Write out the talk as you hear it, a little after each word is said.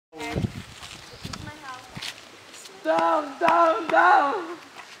Down, down, down.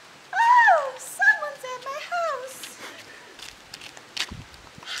 Oh, someone's at my house.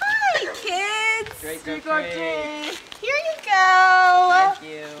 Hi, kids. Trick or treat. Here you go. Thank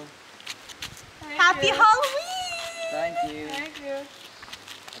you. Happy Halloween. Thank you. Thank you.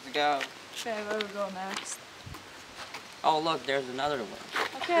 Let's go. Okay, where do we go next? Oh, look, there's another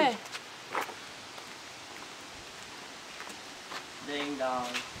one. Okay. Ding dong.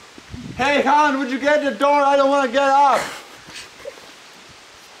 Hey, Han, would you get the door? I don't want to get up.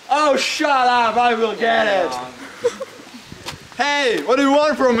 Oh, shut up. I will get it. Hey, what do you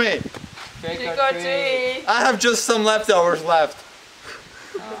want from me? Trick or treat. I have just some leftovers left.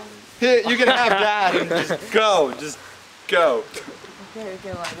 Here, you can have that and just go. Just go. Okay,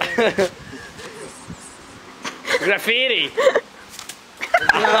 like Graffiti!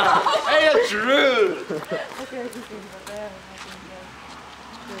 Hey, it's rude. okay,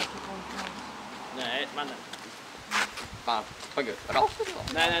 Nej, mannen. Fan, vad gud. Bra.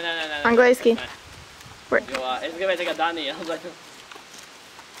 Nej. Angielski. Jo, jag ska veta Danny.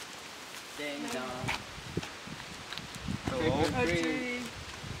 Ding dong. Hello. Trick or treat.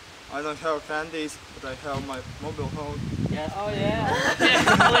 I don't have candies, but I have my mobile phone. Yes. Oh yeah.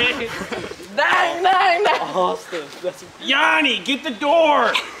 Dang, dang, dang. Austin, Yanni, get the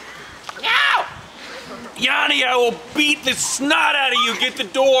door! No! Yanni, I will beat the snot out of you. Get the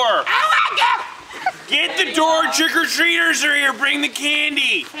door! Get the door, trick-or-treaters are here. Bring the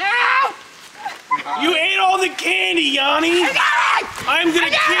candy. You ate all the candy, Yanni. I'm gonna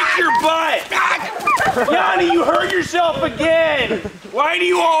kick your butt. Yanni, you hurt yourself again. Why do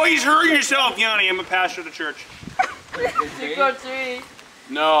you always hurt yourself, Yanni? I'm a pastor of the church. Trick or treat.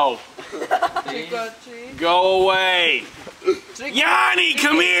 No. Trick or treat. Go away. Yanni,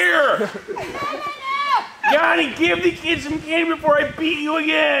 come here. Yanni, give the kids some candy before I beat you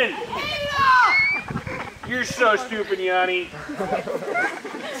again. You're so stupid, Yanni.